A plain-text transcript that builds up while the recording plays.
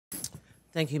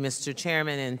Thank you, Mr.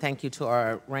 Chairman, and thank you to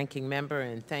our ranking member,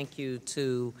 and thank you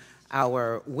to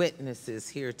our witnesses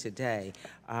here today.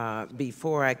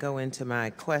 Before I go into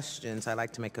my questions, I'd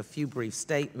like to make a few brief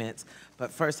statements.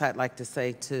 But first, I'd like to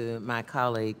say to my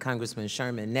colleague, Congressman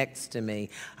Sherman, next to me,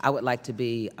 I would like to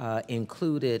be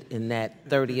included in that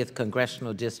 30th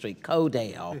Congressional District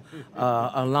Codale,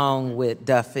 along with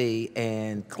Duffy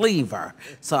and Cleaver.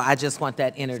 So I just want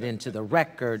that entered into the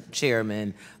record,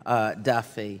 Chairman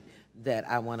Duffy, that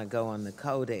I want to go on the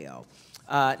Codale.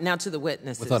 Now to the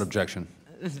witnesses. Without objection.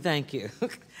 Thank you.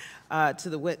 To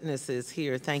the witnesses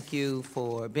here, thank you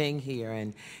for being here.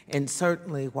 And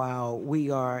certainly while we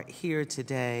are here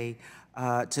today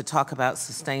to talk about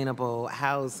sustainable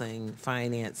housing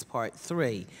finance part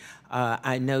 3,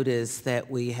 I notice that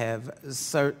we have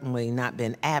certainly not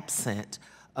been absent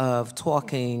of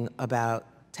talking about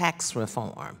tax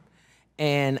reform.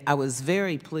 And I was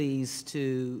very pleased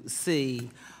to see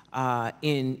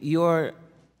in your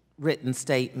written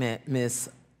statement, Ms.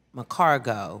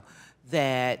 McCargo,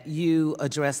 that you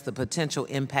address the potential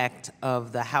impact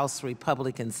of the House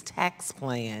Republicans' tax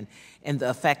plan and the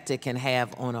effect it can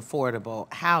have on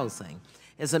affordable housing.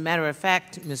 As a matter of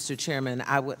fact, Mr. Chairman,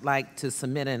 I would like to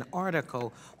submit an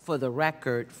article for the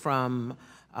record from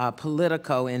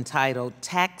Politico entitled,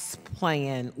 "Tax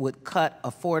Plan Would Cut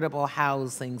Affordable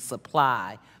Housing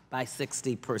Supply by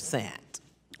 60%.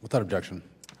 Without objection.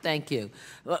 Thank you.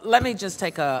 Let me just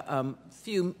take a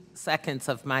few seconds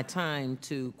of my time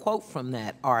to quote from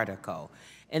that article.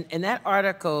 And that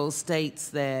article states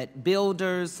that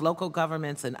builders, local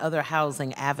governments, and other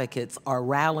housing advocates are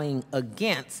rallying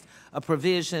against a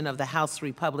provision of the House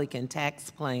Republican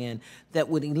tax plan that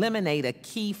would eliminate a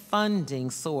key funding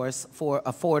source for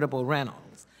affordable rentals.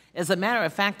 As a matter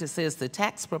of fact, it says the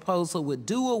tax proposal would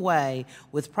do away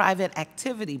with private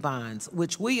activity bonds,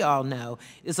 which we all know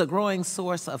is a growing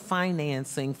source of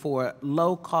financing for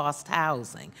low-cost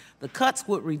housing. The cuts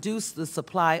would reduce the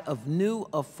supply of new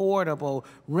affordable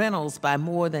rentals by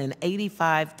more than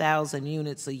 85,000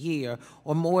 units a year,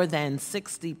 or more than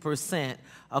 60%,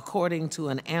 according to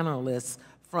an analyst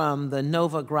from the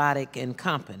Novogradac and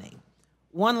Company.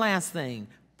 One last thing.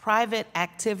 Private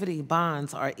activity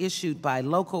bonds are issued by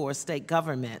local or state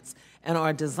governments and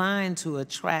are designed to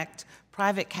attract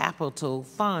private capital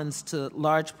funds to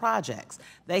large projects.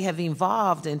 They have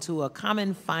evolved into a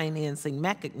common financing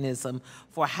mechanism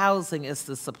for housing as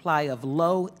the supply of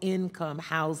low-income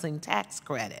housing tax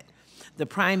credit, the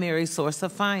primary source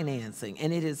of financing,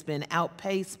 and it has been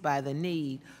outpaced by the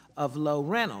need of low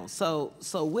rentals.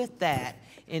 So with that,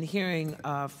 in hearing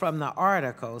from the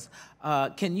articles,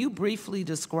 can you briefly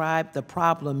describe the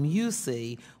problem you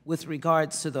see with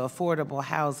regards to the affordable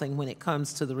housing when it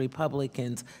comes to the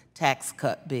Republicans' tax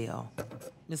cut bill?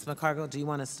 Ms. McCargo, do you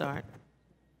want to start?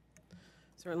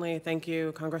 Certainly. Thank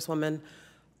you, Congresswoman.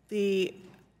 The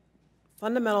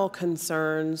fundamental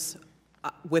concerns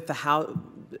with the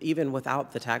even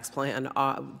without the tax plan,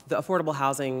 the affordable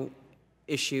housing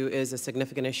issue is a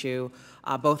significant issue,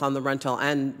 both on the rental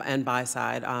and buy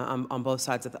side, on both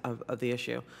sides of the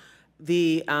issue.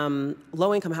 The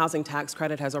low-income housing tax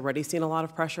credit has already seen a lot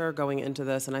of pressure going into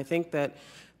this, and I think that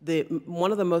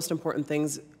one of the most important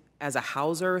things as a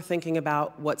houser thinking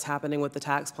about what's happening with the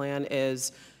tax plan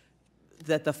is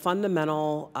that the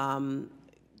fundamental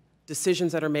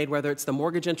decisions that are made, whether it's the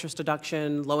mortgage interest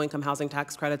deduction, low-income housing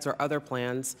tax credits, or other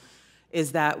plans,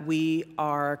 is that we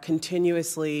are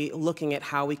continuously looking at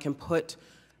how we can put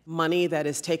money that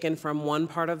is taken from one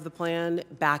part of the plan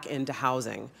back into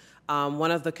housing.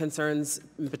 One of the concerns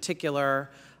in particular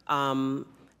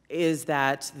is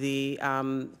that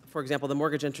for example, the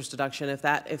mortgage interest deduction,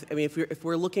 if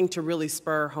we're looking to really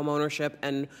spur home ownership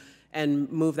and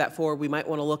move that forward, we might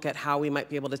want to look at how we might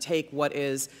be able to take what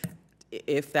is,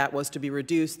 if that was to be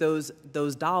reduced,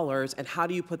 those dollars, and how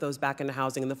do you put those back into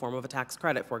housing in the form of a tax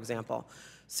credit, for example.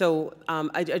 So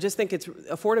I just think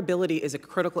affordability is a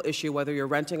critical issue, whether you're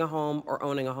renting a home or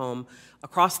owning a home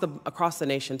across the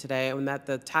nation today, and that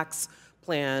the tax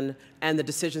plan and the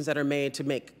decisions that are made to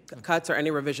make cuts or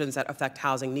any revisions that affect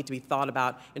housing need to be thought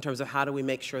about in terms of how do we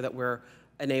make sure that we're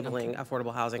enabling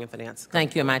affordable housing and finance.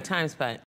 Thank you. My time's